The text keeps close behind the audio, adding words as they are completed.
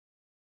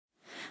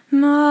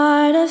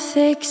Marta,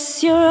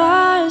 fix your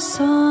eyes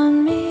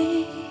on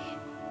me.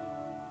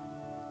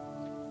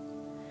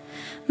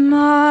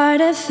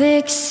 Marta,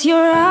 fix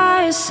your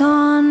eyes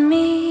on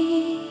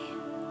me.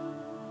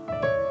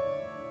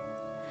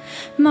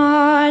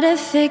 Marta,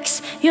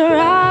 fix your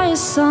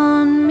eyes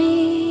on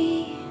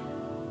me.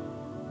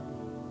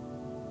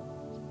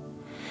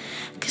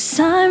 'Cause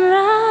I'm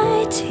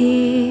right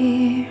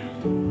here.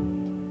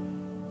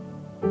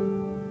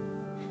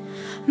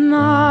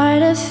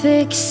 Marta,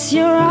 fix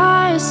your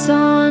eyes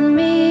on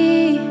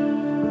me.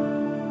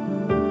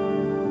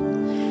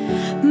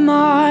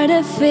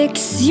 Marta,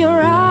 fix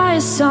your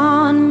eyes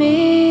on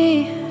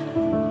me.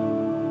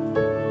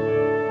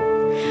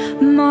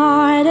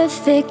 Marta,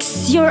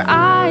 fix your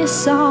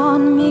eyes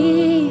on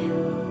me.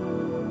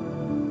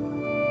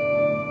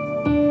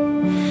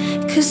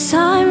 'Cause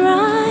I'm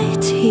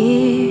right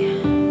here.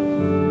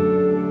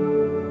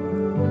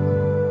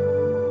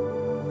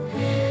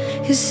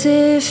 'Cause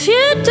if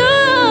you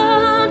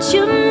don't,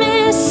 you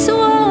miss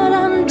what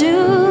I'm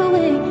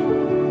doing.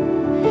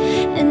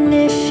 And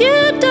if you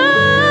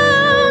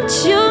don't,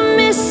 you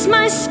miss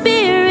my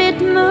spirit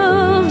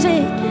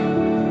moving.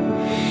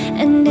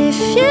 And if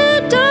you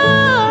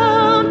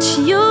don't,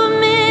 you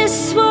miss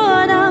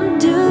what I'm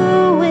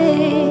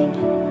doing.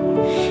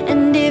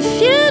 And if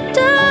you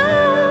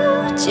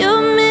don't, you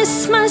miss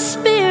my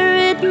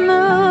spirit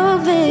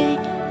moving.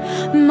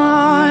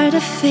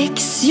 Marta,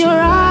 fix your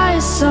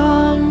eyes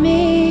on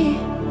me.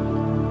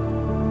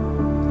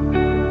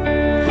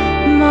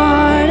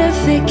 Marta,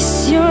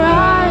 fix your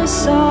eyes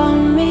on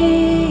me.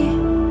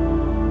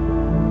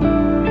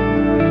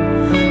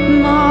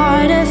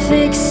 Marta,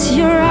 fix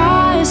your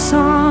eyes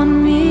on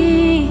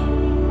me.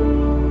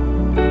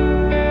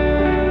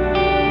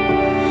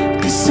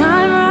 'Cause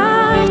I'm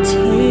right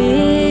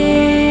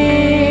here.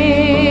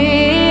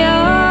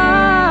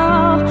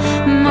 Oh,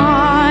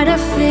 Marta,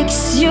 fix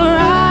your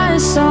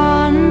eyes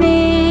on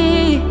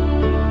me.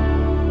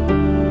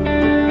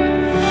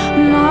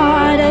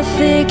 Marta,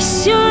 fix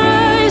your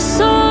eyes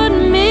on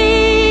me.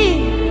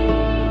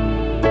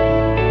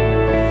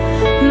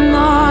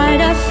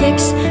 Marta, fix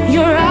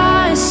your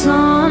eyes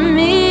on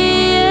me.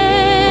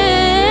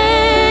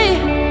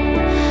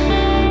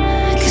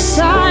 'Cause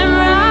I'm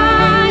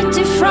right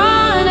in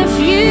front of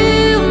you,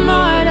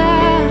 Marta.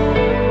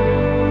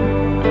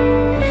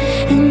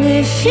 And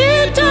if you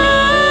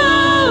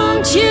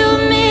don't, you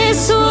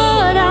miss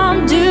what I'm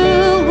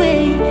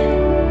doing.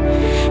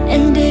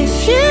 And if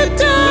you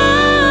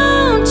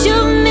don't, you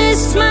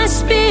miss my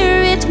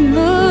spirit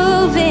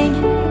moving.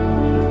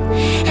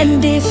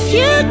 And if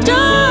you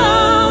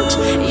don't,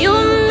 you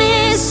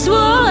miss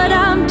what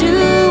I'm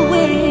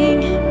doing.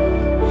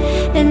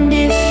 And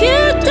if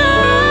you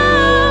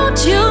don't,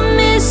 you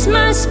miss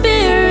my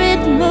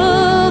spirit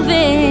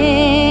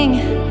moving.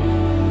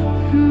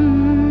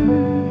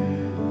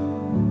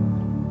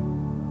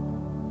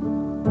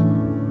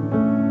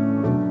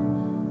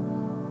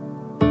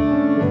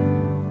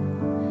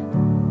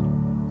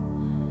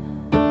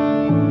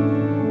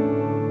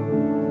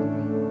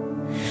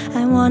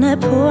 I wanna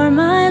pour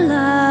my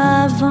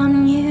love on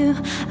you.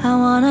 I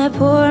wanna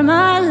pour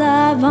my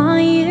love on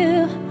you.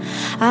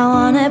 I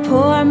wanna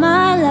pour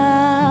my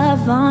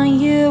love on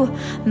you,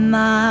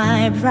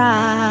 my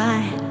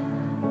bride.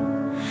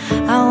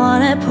 I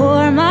wanna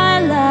pour my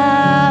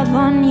love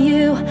on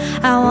you.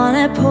 I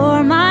wanna pour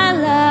my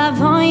love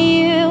on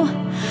you.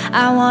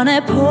 I wanna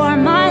pour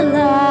my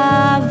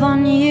love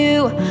on you,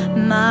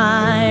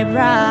 my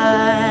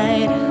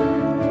bride.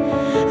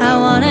 I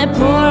wanna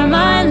pour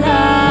my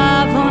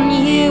love on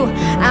you.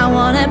 I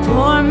wanna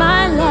pour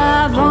my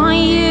love on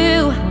you.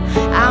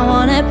 I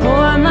wanna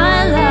pour my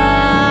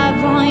love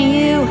on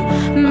you,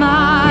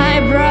 my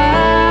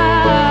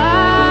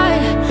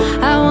bride.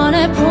 I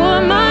wanna pour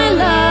my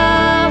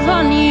love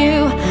on you.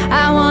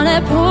 I wanna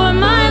pour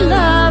my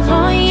love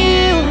on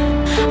you.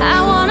 I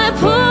wanna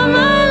pour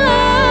my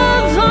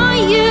love on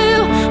you,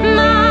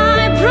 my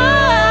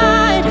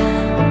bride.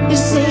 You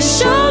say,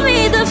 show me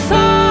the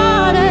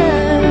Father.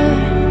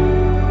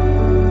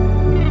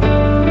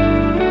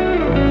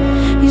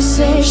 You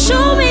say,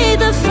 show me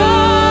the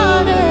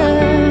Father.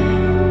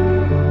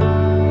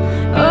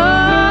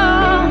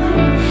 Oh,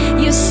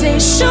 you say,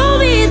 show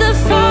me the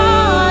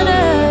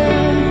Father.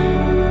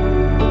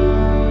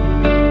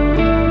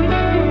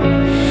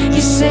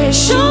 You say,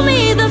 show me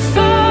the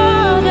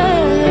Father.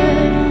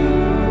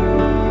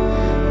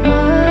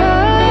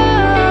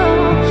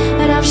 Oh,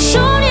 and I've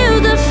shown you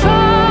the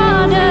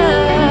Father.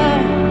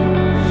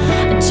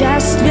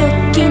 Just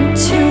look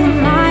into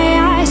my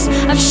eyes.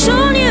 I've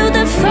shown you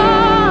the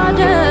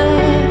Father.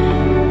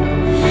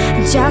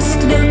 Just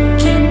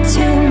look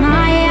into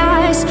my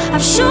eyes.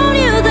 I've shown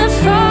you the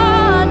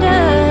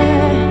Father.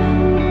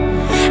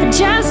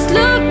 Just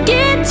look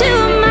into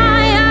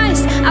my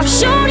eyes. I've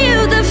shown you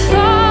the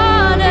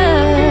Father.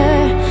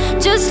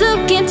 Just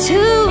look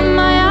into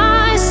my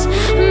eyes.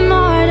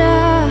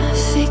 Marta,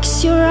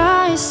 fix your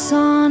eyes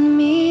on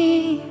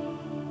me.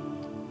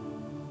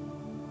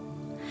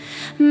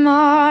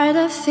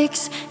 Marta,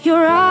 fix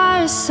your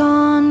eyes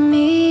on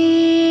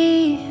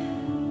me.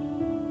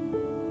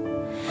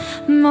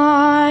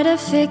 more to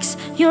fix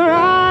your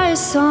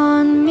eyes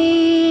on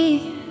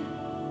me,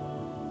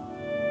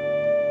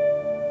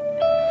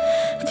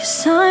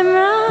 'cause I'm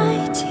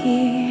right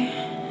here,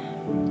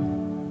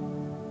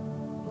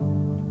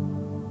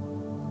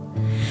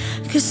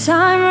 'cause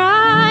I'm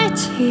right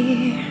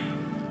here.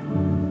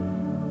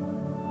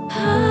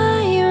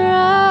 I'm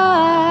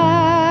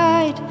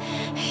right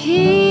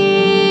here.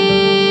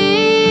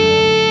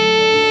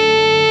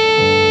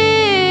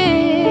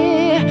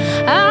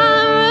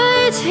 I'm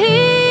right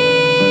here.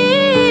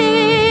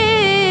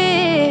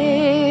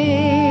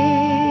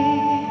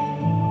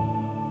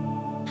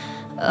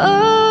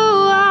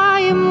 Oh, I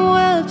am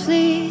well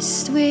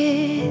pleased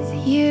with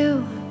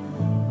you.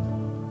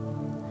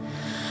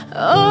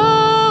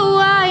 Oh,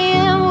 I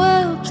am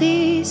well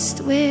pleased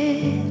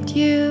with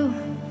you.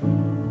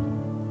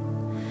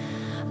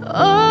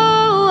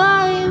 Oh,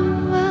 I am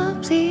well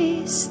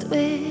pleased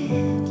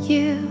with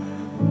you.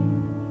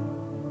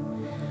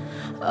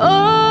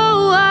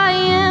 Oh, I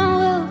am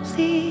well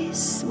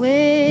pleased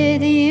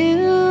with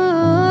you.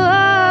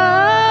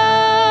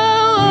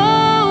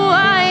 Oh,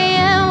 I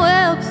am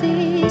well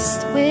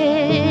pleased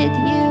with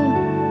you.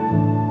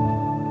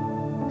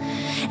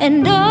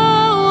 And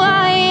oh,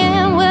 I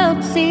am well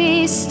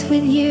pleased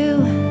with you.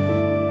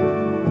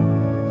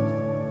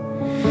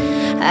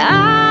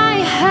 I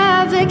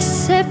have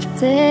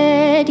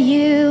accepted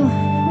you.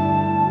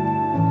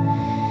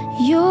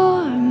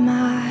 You're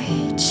my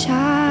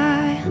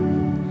child.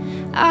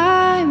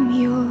 I'm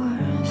your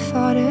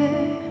father,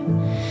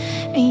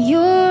 and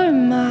you're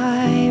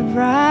my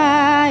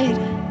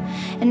bride,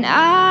 and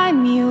I'm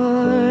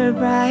your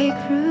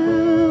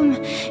bridegroom.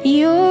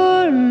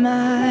 You're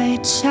my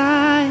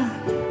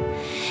child,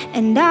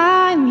 and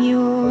I'm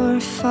your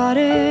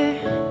father.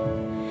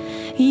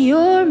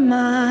 You're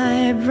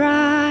my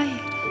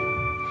bride,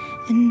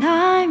 and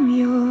I'm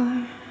your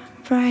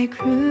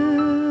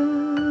bridegroom.